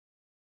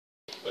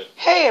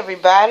Hey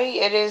everybody,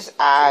 it is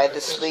I,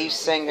 the Sleeve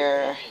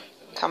Singer,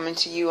 coming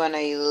to you on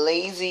a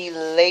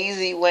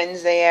lazy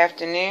Wednesday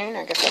afternoon.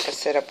 I guess I could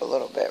sit up a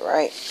little bit,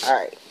 right?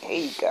 Alright,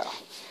 here you go.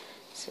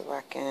 See if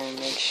I can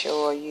make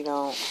sure you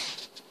don't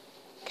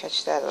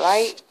catch that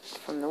light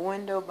from the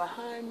window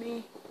behind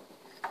me.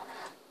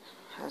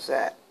 How's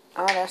that?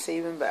 Oh, that's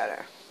even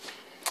better.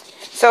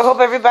 So, hope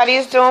everybody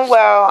is doing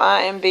well.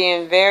 I am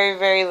being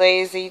very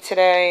lazy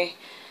today.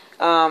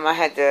 I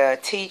had to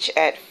teach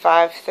at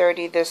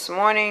 5:30 this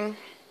morning.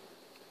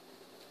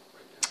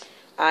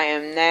 I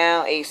am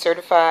now a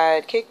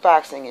certified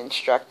kickboxing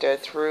instructor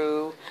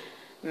through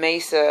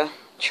MOSA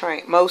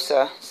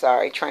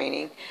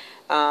training.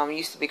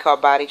 Used to be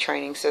called Body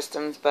Training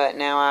Systems, but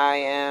now I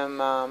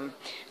am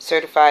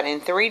certified in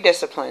 3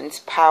 disciplines.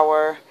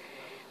 Power,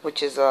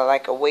 which is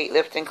like a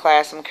weightlifting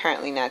class. I'm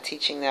currently not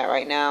teaching that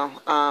right now.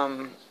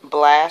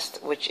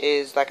 Blast, which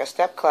is like a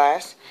step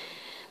class,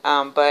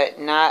 but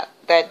not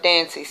that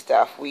dancey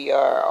stuff. We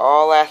are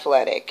all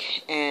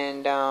athletic.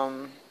 And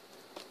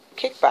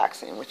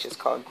kickboxing, which is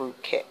called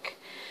group kick.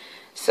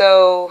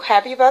 So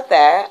happy about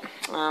that.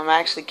 I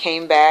actually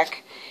came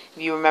back.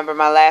 If you remember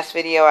my last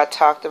video, I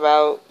talked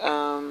about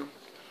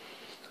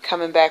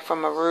coming back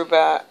from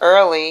Aruba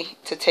early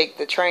to take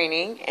the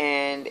training,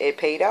 and it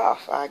paid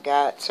off. I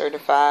got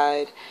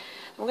certified,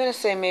 I'm going to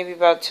say maybe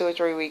about 2 or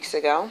 3 weeks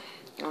ago.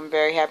 I'm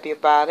very happy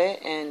about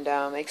it and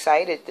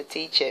excited to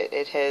teach it.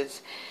 It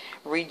has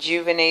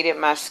rejuvenated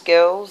my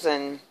skills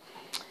and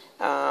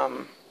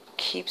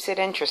keeps it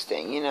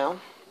interesting, you know.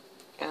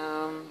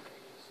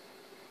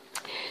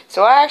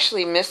 So I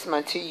actually missed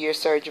my 2-year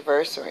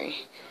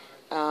surgiversary.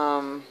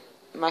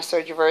 My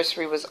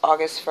surgiversary was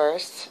August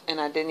 1st, and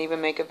I didn't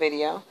even make a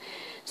video.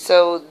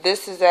 So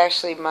this is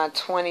actually my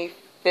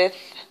 25th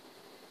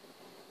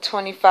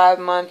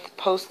 25-month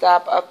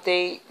post-op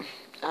update.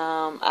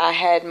 I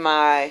had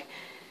my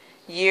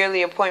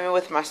yearly appointment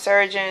with my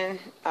surgeon.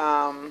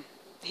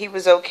 He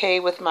was okay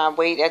with my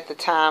weight at the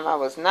time. I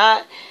was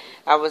not.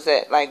 I was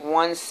at like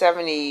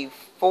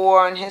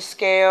 174 on his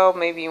scale,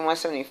 maybe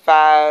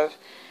 175.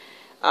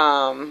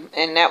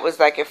 And that was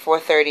like at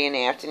 4:30 in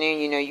the afternoon.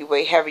 You know, you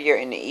weigh heavier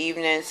in the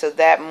evening. So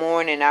that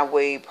morning I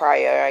weighed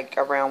probably like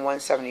around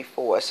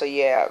 174. So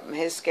yeah,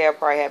 his scale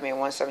probably had me at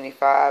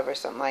 175 or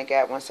something like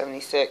that,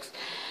 176.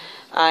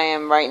 I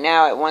am right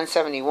now at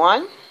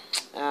 171.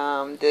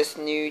 This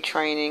new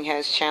training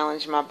has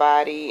challenged my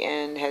body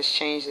and has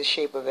changed the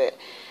shape of it.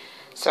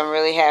 So I'm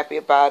really happy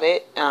about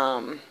it.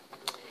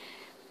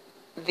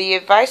 The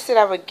advice that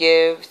I would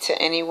give to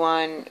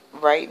anyone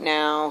right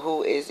now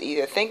who is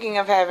either thinking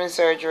of having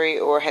surgery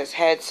or has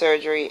had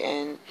surgery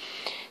and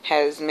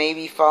has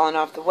maybe fallen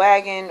off the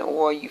wagon,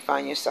 or you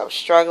find yourself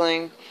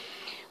struggling,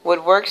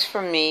 what works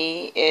for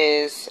me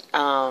is,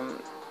 my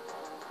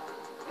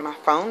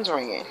phone's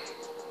ringing.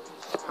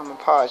 I'm going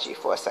to pause you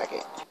for a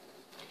second.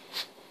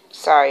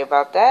 Sorry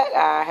about that.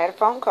 I had a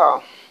phone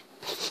call.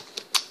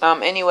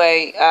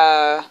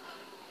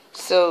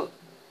 So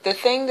the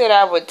thing that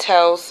I would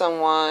tell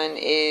someone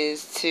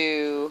is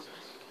to,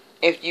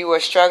 if you are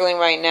struggling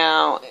right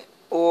now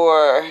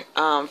or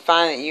find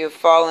that you've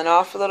fallen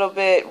off a little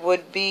bit,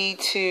 would be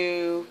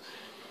to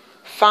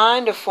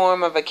find a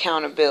form of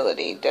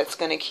accountability that's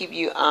going to keep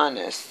you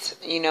honest.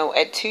 You know,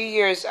 at 2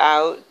 years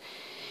out,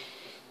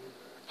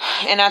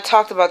 and I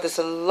talked about this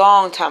a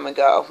long time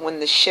ago when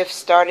the shift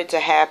started to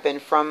happen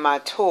from my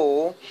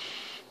tool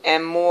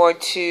and more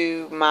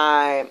to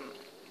my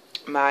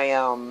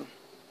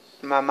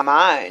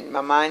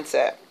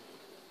mindset.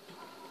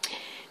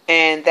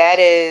 And that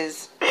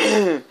is,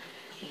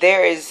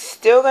 there is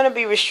still going to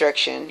be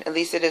restriction, at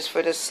least it is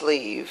for the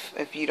sleeve,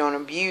 if you don't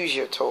abuse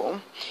your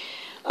tool.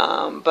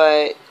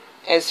 But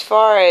as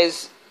far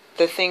as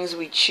the things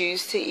we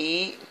choose to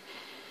eat,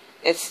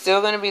 it's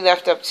still going to be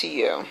left up to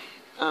you.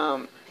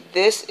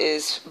 This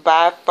is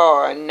by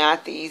far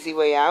not the easy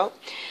way out.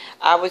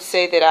 I would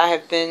say that I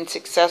have been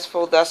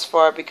successful thus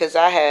far because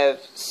I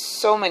have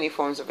so many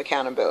forms of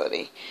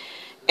accountability.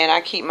 And I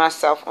keep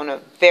myself on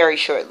a very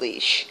short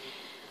leash.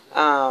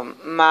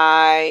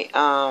 My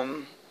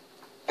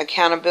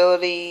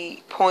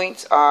accountability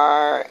points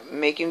are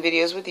making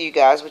videos with you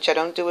guys, which I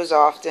don't do as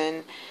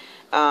often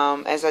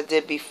as I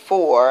did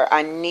before.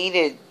 I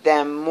needed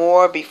them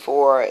more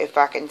before, if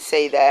I can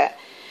say that,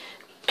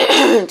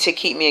 to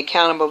keep me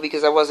accountable,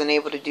 because I wasn't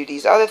able to do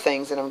these other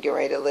things that I'm getting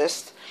ready to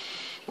list,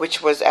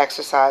 which was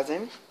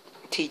exercising,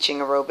 teaching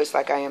aerobics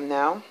like I am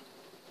now,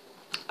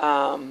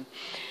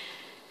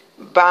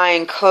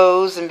 buying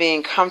clothes and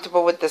being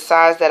comfortable with the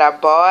size that I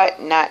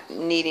bought, not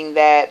needing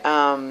that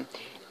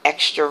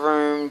extra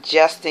room,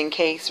 just in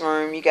case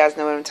room. You guys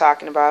know what I'm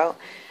talking about.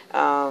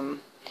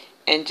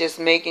 And just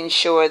making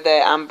sure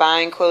that I'm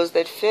buying clothes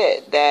that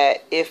fit,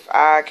 that if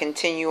I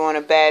continue on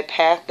a bad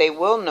path, they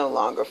will no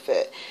longer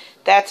fit.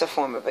 That's a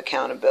form of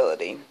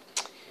accountability.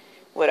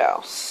 What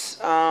else?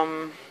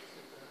 I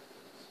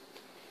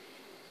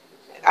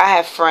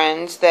have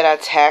friends that I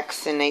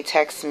text and they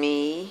text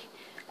me.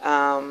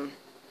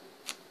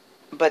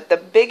 But the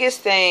biggest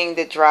thing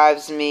that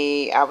drives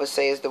me, I would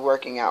say, is the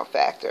working out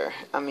factor.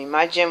 I mean,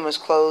 my gym was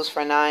closed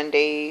for 9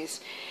 days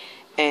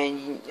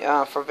and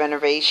for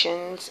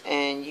renovations,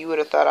 and you would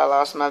have thought I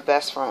lost my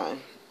best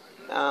friend.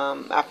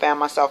 I found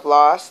myself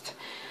lost,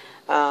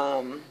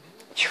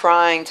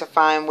 trying to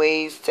find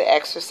ways to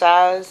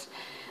exercise,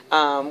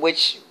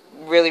 which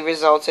really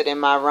resulted in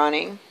my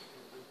running,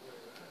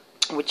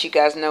 which you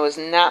guys know is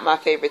not my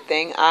favorite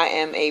thing. I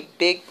am a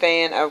big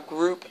fan of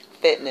group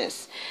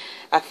fitness.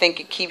 I think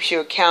it keeps you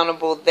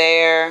accountable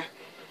there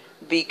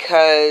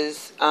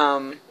because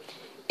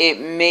it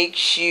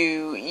makes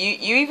you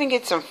even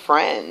get some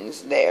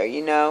friends there,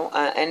 you know.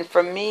 And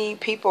for me,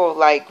 people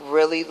like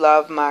really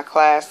love my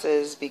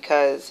classes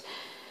because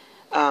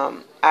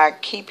I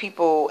keep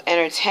people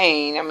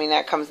entertained. I mean,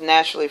 that comes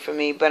naturally for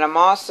me, but I'm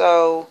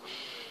also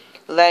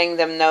letting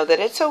them know that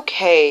it's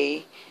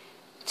okay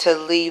to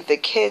leave the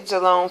kids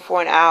alone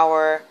for an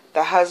hour,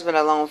 the husband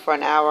alone for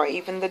an hour,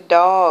 even the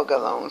dog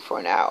alone for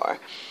an hour.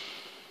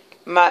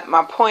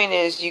 My point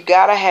is, you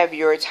gotta have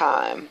your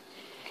time,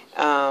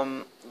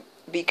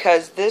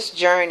 because this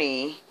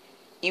journey,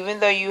 even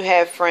though you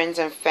have friends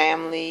and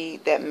family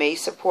that may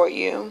support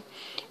you,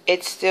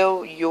 it's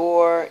still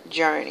your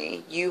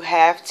journey. You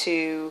have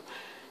to,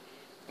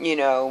 you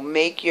know,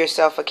 make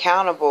yourself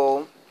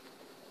accountable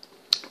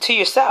to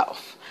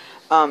yourself.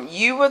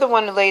 You were the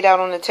one who laid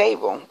out on the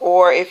table,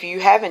 or if you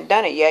haven't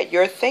done it yet,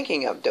 you're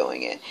thinking of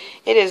doing it.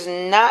 It is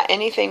not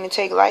anything to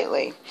take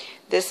lightly.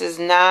 This is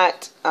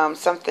not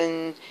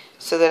something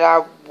so that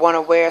I want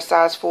to wear a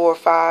size 4 or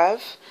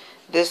 5.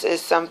 This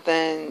is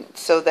something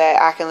so that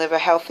I can live a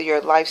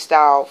healthier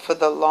lifestyle for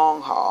the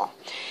long haul.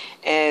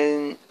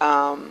 And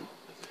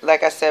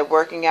like I said,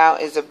 working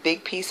out is a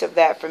big piece of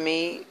that for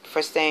me,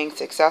 for staying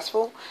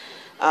successful.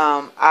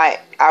 I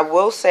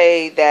will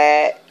say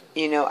that,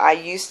 you know, I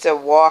used to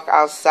walk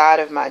outside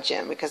of my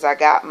gym because I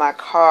get my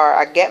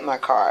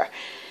car.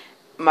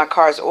 My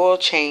car's oil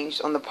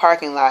changed on the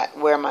parking lot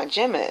where my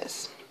gym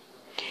is.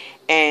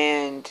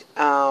 And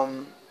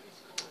I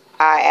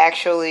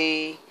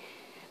actually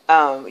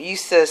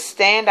used to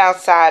stand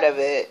outside of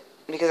it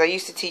because I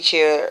used to teach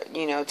here,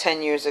 you know,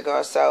 10 years ago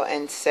or so,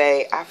 and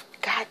say, I've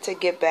got to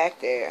get back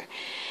there.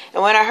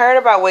 And when I heard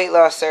about weight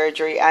loss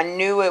surgery, I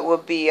knew it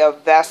would be a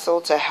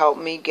vessel to help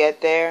me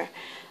get there.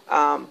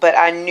 But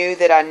I knew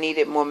that I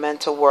needed more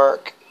mental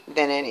work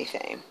than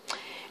anything.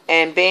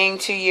 And being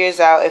 2 years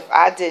out, if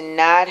I did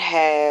not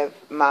have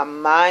my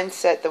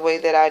mindset the way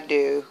that I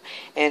do,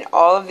 and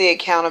all of the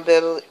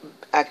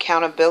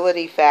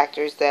accountability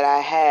factors that I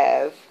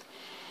have,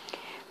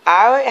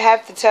 I would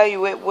have to tell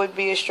you it would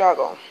be a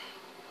struggle.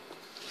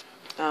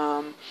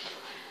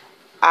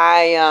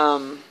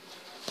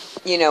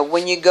 You know,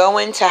 when you go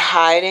into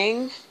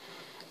hiding,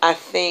 I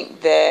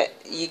think that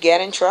you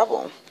get in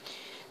trouble.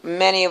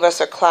 Many of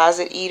us are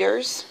closet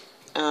eaters.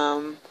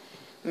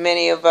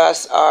 Many of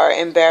us are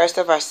embarrassed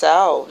of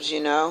ourselves, you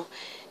know.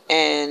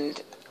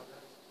 And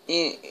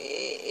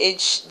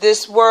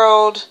this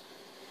world,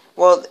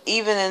 well,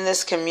 even in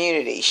this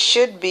community,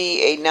 should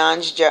be a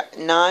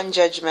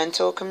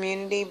non-judgmental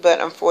community, but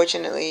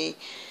unfortunately,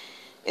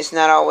 it's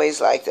not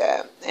always like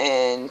that.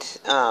 And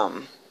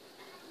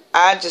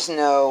I just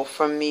know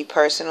from me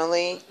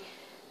personally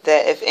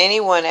that if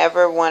anyone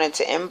ever wanted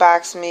to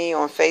inbox me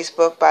on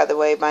Facebook, by the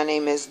way, my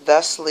name is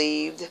The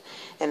Sleeved,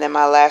 and then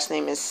my last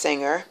name is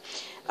Singer.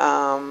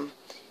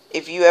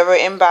 If you ever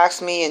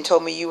inboxed me and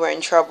told me you were in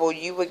trouble,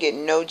 you would get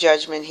no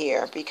judgment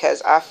here,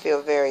 because I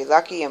feel very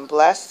lucky and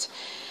blessed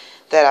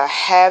that I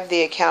have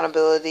the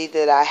accountability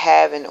that I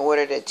have in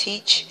order to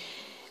teach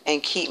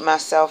and keep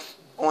myself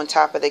on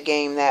top of the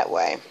game that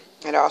way.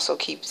 It also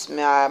keeps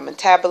my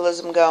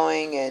metabolism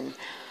going, and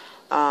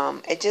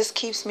it just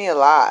keeps me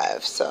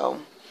alive. So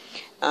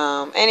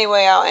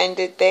anyway, I'll end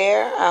it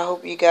there. I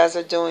hope you guys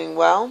are doing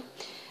well.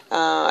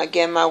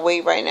 Again, my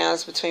weight right now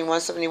is between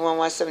 171 and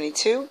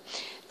 172.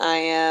 I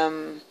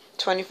am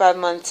 25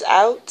 months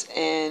out,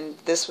 and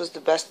this was the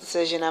best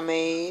decision I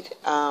made.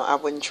 I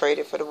wouldn't trade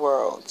it for the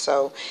world.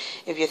 So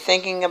if you're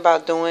thinking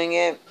about doing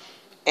it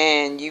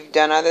and you've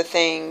done other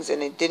things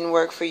and it didn't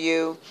work for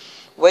you,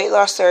 weight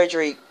loss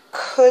surgery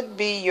could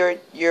be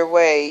your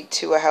way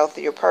to a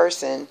healthier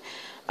person.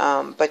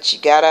 But you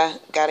gotta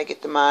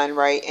get the mind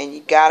right, and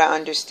you gotta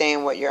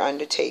understand what you're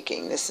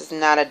undertaking. This is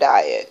not a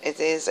diet.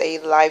 It is a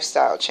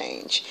lifestyle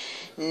change.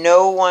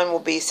 No one will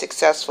be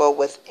successful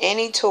with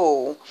any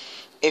tool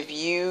if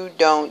you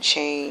don't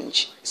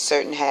change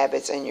certain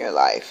habits in your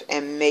life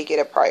and make it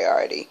a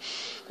priority.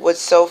 What's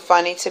so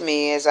funny to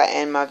me as I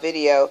end my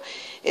video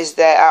is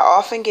that I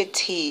often get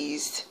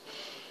teased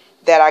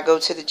that I go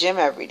to the gym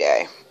every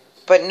day.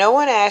 But no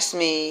one asks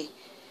me,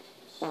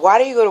 why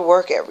do you go to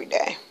work every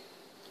day?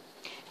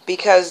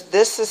 Because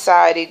this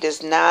society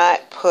does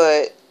not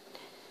put,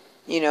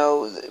 you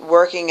know,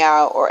 working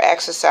out or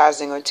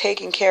exercising or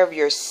taking care of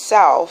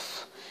yourself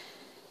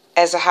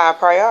as a high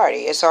priority.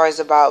 It's always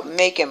about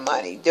making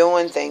money,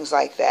 doing things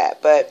like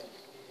that. But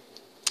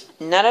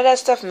none of that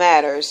stuff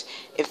matters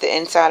if the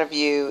inside of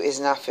you is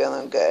not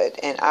feeling good.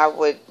 And I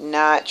would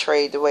not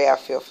trade the way I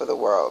feel for the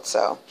world.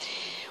 So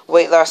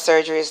Weight loss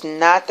surgery is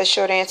not the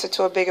short answer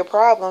to a bigger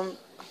problem.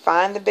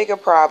 Find the bigger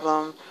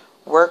problem,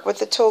 work with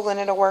the tool, and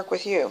it'll work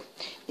with you.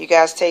 You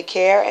guys take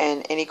care,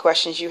 and any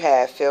questions you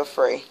have, feel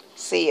free.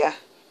 See ya.